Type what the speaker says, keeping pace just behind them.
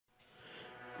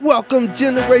Welcome,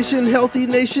 Generation Healthy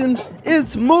Nation.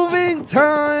 It's moving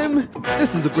time.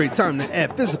 This is a great time to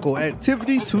add physical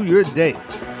activity to your day.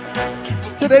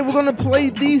 Today we're going to play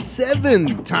the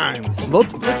 7 times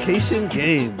multiplication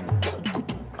game.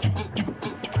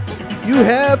 You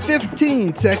have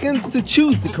 15 seconds to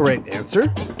choose the correct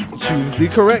answer. Choose the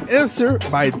correct answer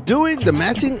by doing the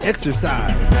matching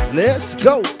exercise. Let's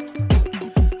go.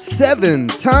 7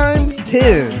 times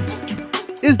 10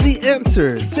 is the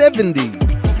answer 70,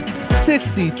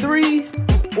 63,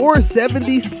 or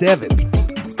 77.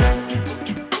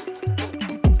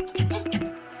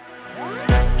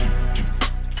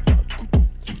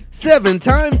 7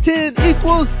 times 10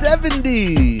 equals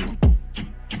 70.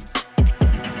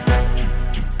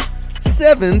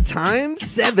 7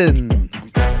 times 7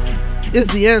 is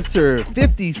the answer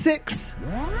 56,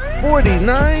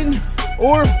 49,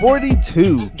 or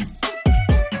 42.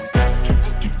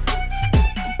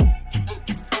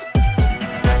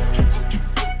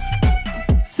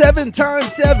 7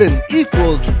 times 7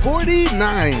 equals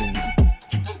 49.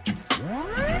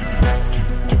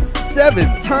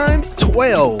 7 times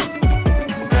 12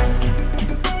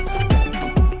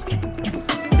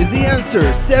 is the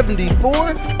answer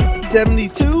 74,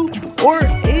 72, or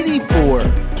 84.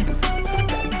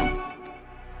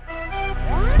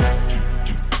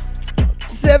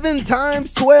 7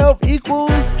 times 12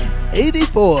 equals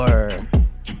 84.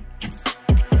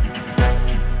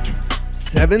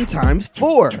 7 times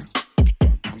 4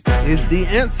 is the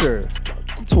answer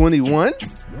 21,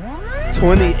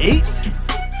 28,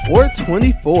 or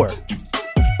 24.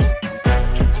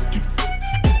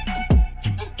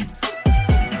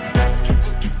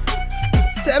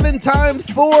 7 times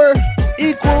 4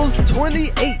 equals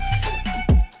 28.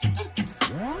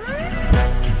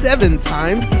 7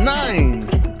 times 9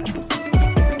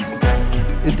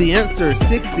 is the answer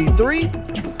 63,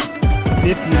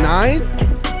 59,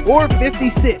 or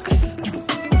 56.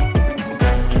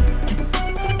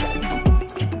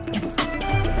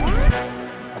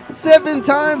 7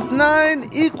 times 9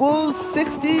 equals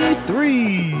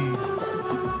 63.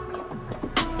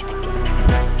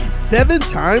 7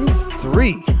 times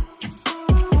 3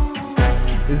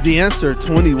 is the answer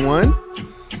 21,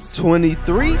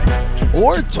 23,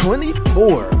 or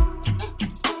 24.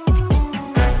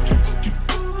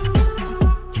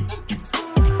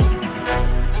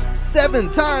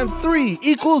 7 times 3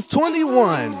 equals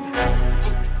 21.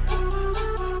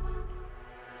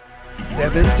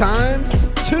 7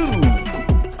 times 2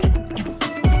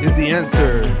 is the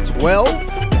answer 12,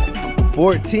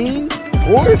 14,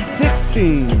 or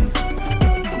 16.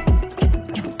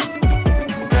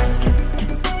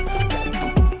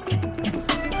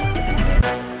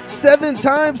 7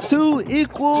 times 2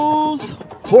 equals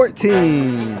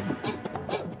 14.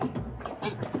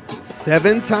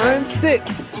 7 times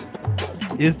 6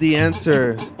 is the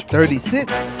answer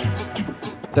 36,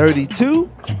 32,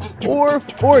 or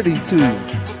 42.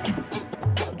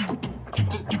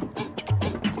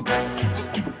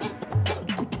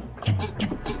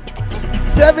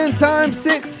 7 times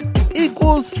 6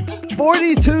 equals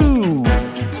 42.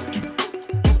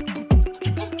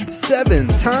 7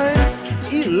 times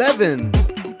 11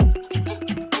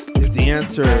 is the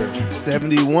answer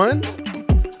 71,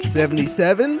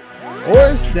 77,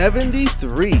 or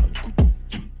 73.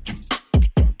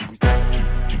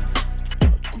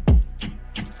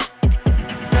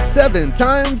 7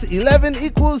 times 11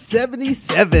 equals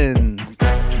 77.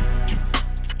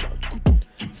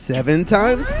 7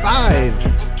 times 5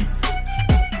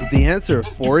 is the answer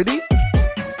 40,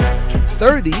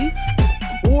 30,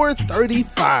 or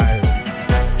 35.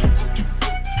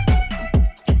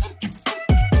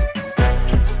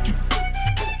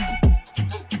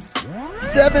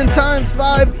 7 times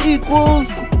 5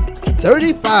 equals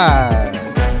 35.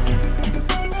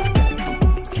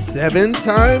 7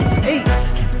 times 8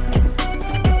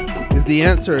 is the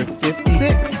answer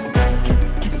 56,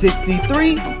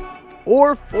 63,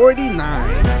 or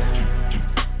 49.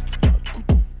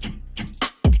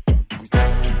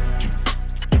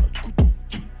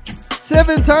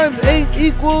 7 times 8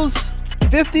 equals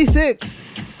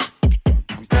 56.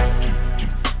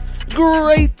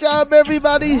 Great job,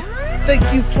 everybody.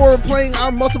 Thank you for playing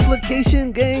our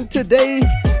multiplication game today.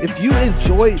 If you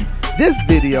enjoyed this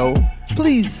video,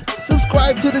 please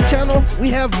subscribe to the channel. We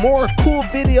have more cool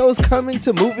videos coming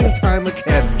to Moving Time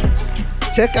Academy.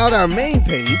 Check out our main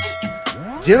page,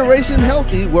 Generation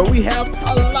Healthy, where we have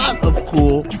a lot of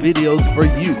cool videos for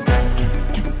you.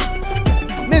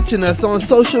 Mention us on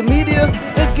social media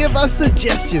and give us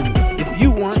suggestions if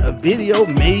you want a video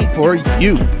made for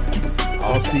you.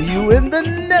 I'll see you in the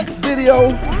next video.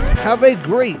 Have a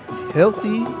great,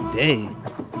 healthy day.